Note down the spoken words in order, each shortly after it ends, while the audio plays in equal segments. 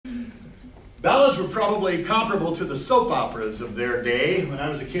Ballads were probably comparable to the soap operas of their day. When I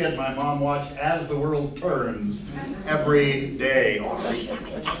was a kid, my mom watched As the World Turns every day.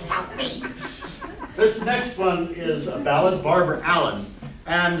 This next one is a ballad, Barbara Allen,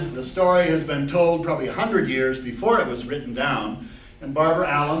 and the story has been told probably 100 years before it was written down, and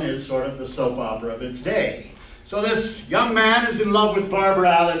Barbara Allen is sort of the soap opera of its day. So this young man is in love with Barbara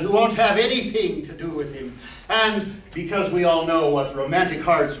Allen, who won't have anything to do with him. And because we all know what romantic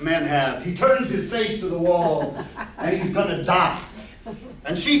hearts men have, he turns his face to the wall and he's gonna die.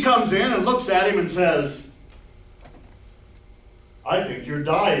 And she comes in and looks at him and says, "I think you're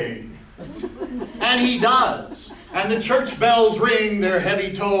dying." And he does. And the church bells ring their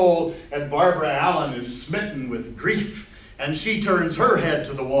heavy toll, and Barbara Allen is smitten with grief. And she turns her head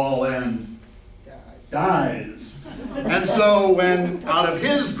to the wall and dies. And so when out of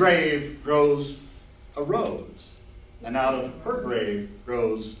his grave grows a rose, and out of her grave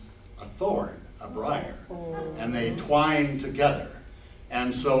grows a thorn, a briar, and they twine together.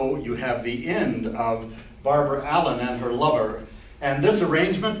 And so you have the end of Barbara Allen and her lover. And this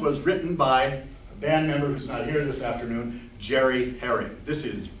arrangement was written by a band member who's not here this afternoon, Jerry Herring. This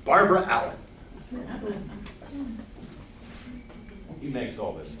is Barbara Allen. He makes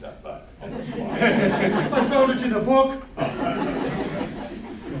all this stuff up. I found it in a book.